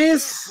did I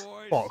miss?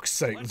 Fuck's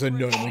sake, there's a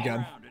gnome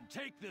again.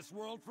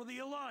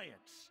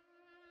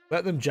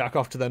 Let them jack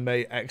off to their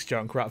mate X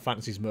Junkrat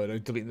Fantasy's murder.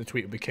 Deleting the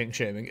tweet would be kink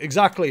shaming.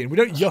 Exactly, and we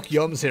don't yuck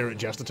yums here at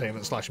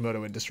Jestertainment /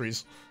 Murdo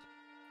Industries.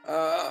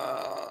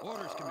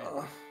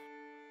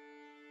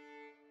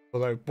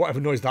 Although, whatever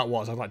noise that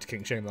was, I'd like to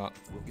kink shame that.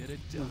 We'll get it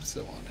done. I'm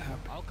so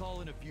unhappy. I'll call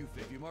in a few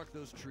if you mark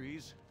those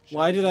trees.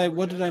 Why did I?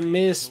 What did I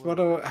miss? What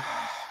do? God.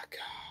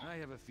 I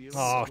have a feeling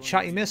Oh,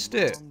 chat, you missed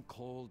it.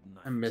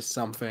 I missed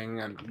something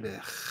and.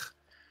 Ugh.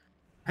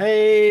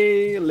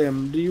 Hey,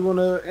 Lim, do you want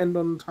to end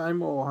on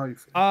time or how you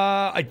feel?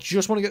 I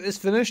just want to get this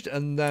finished,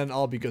 and then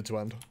I'll be good to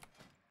end.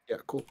 Yeah,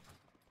 cool.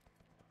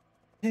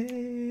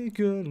 Hey,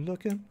 good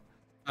looking.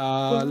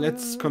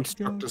 Let's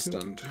construct a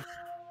stunt.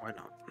 Why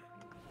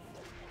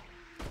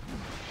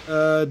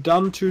not?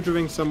 Done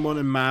tutoring someone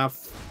in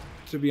math.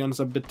 To be honest,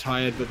 I'm a bit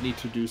tired, but need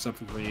to do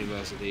something for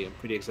university. I'm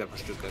pretty excited for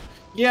Stuttgart.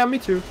 Yeah, me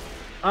too.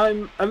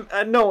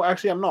 No,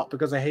 actually, I'm not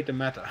because I hate the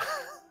matter.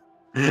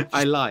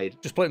 I lied.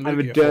 Just play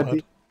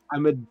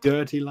I'm a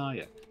dirty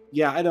liar.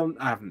 Yeah, I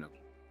have no.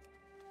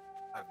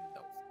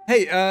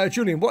 Hey,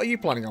 Julian, what are you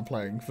planning on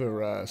playing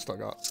for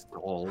Stuttgart?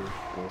 All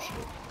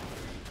bullshit.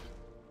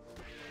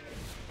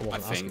 I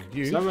think.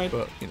 You, Is that right?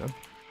 But you know.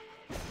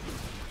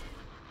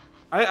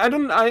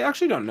 I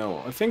actually don't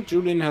know. I think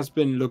Julian has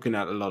been looking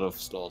at a lot of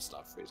stall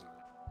stuff recently.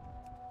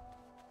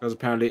 Because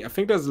apparently, I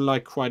think there's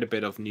like quite a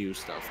bit of new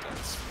stuff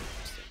that's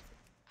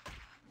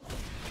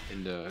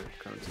in the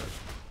current set.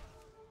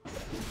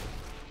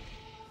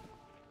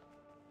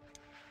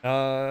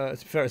 To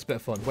be fair, it's a bit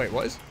of fun. Wait,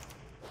 what is?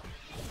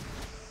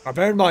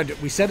 Bear in mind,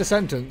 we said a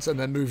sentence and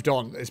then moved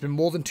on. It's been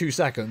more than 2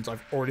 seconds.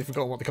 I've already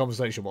forgotten what the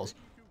conversation was.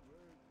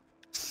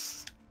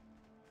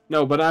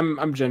 No, but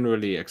I'm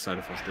generally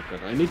excited for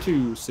Stuttgart. I need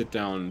to sit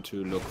down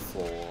to look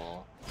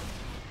for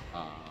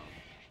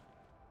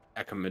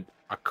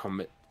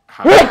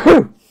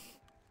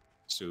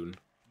soon.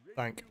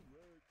 Thank.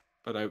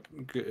 But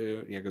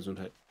yeah,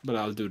 Gesundheit. But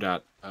I'll do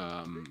that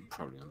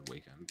probably on the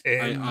weekend.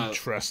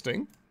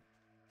 Interesting.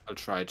 I'll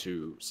try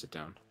to sit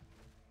down.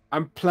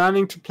 I'm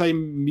planning to play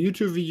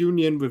Mewtwo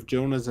Reunion with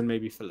Jonas and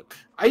maybe Philip.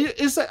 I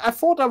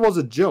thought that was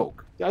a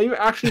joke. Are you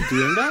actually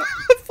doing that?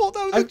 I thought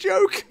that was a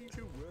joke.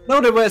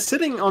 No, they were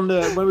sitting on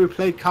when we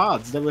played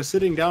cards. They were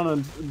sitting down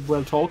and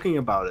were talking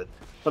about it.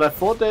 But I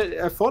thought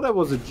that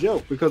was a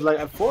joke because like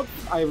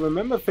I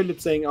remember Philip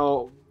saying,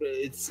 "Oh,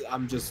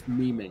 I'm just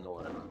memeing or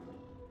whatever,"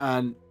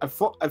 and I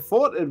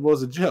thought it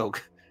was a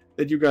joke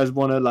that you guys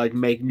want to like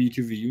make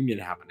Mewtwo Reunion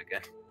happen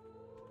again.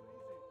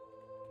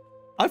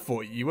 I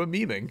thought you were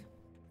memeing.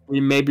 We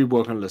may be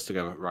working on this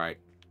together, right?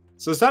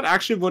 So is that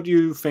actually what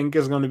you think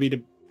is going to be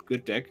the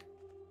good deck?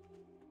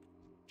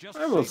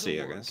 I will see,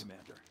 I guess.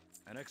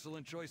 An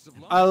excellent choice of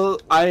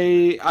lunch.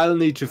 I'll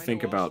need to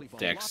think about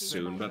decks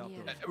soon, but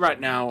right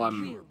now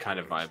I'm kind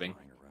of vibing.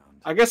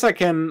 I guess I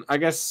think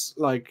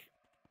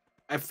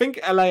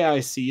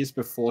LAIC is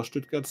before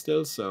Stuttgart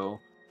still, so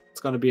it's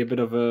gonna be a bit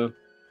of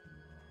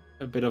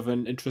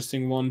an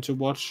interesting one to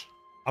watch.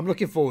 I'm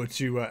looking forward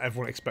to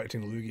everyone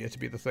expecting Lugia to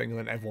be the thing, and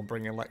then everyone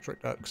bringing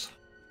electric decks.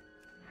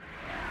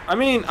 I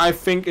mean, I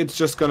think it's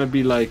just gonna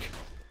be like,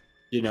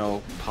 you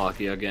know,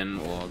 Palkia again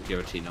or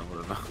Giratina or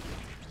whatever.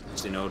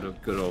 Just, you know, the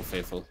good old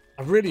faithful.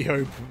 I really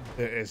hope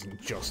it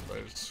isn't just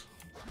those.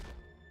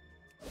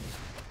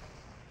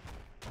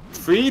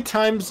 3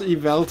 times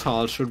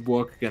Yveltal should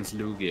work against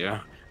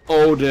Lugia.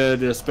 Oh,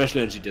 the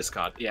special energy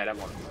discard. Yeah, that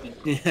one.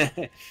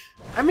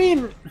 I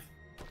mean,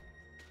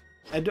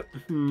 I don't.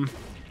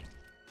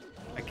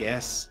 I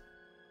guess.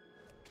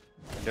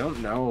 I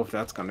don't know if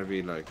that's gonna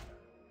be like.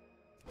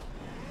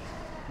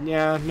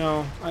 Yeah,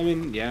 no. I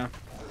mean, yeah.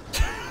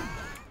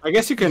 I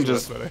guess you can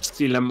just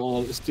steal them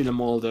all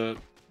the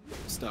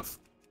stuff,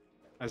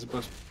 I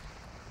suppose.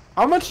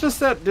 How much does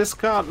that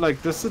discard,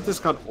 like, does it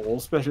discard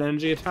all special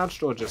energy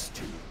attached or just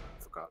 2? I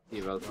forgot.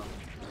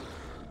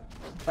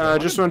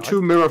 Just run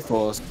 2 Mirror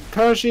Force.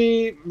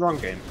 Percy, wrong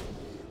game.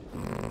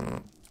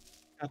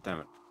 God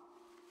damn it.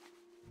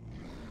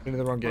 In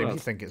the wrong game, you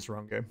think it's the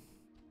wrong game.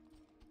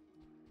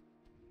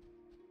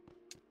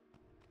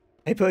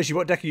 Hey Percy,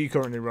 what deck are you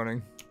currently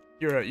running?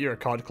 You're a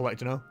card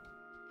collector now.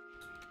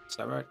 Is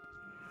that right?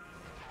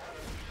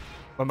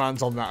 My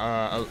man's on that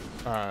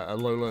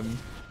Alolan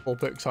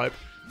Vulpix hype.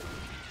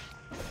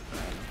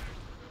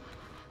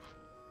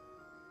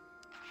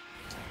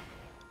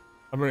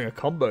 I'm running a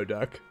combo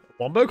deck.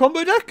 Wombo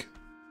combo deck?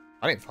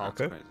 I think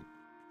Falco.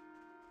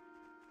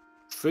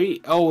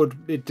 3. Oh,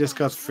 it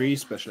discards 3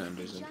 special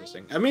energies.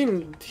 Interesting. I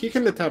mean, he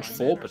can attach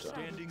 4, but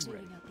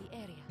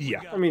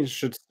yeah. I mean, it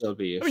should still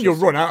be. I mean, you'll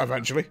run out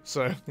eventually,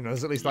 so you know,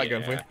 there's at least that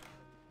going for you.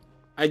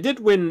 I did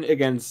win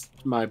against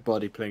my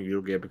buddy playing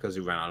Lugia because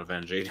he ran out of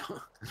energy.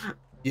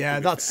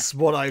 Yeah, that's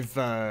what I've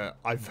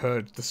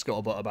heard the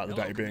scuttlebutt about the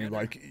deck being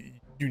like.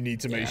 You need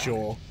to make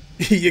sure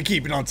you're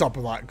keeping on top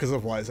of that, because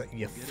otherwise, like,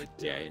 you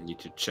need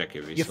to check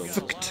your you're resources.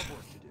 fucked.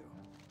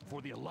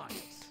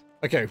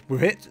 Okay, we've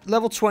hit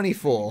level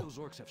 24.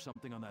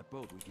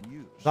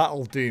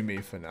 That'll do me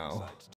for now.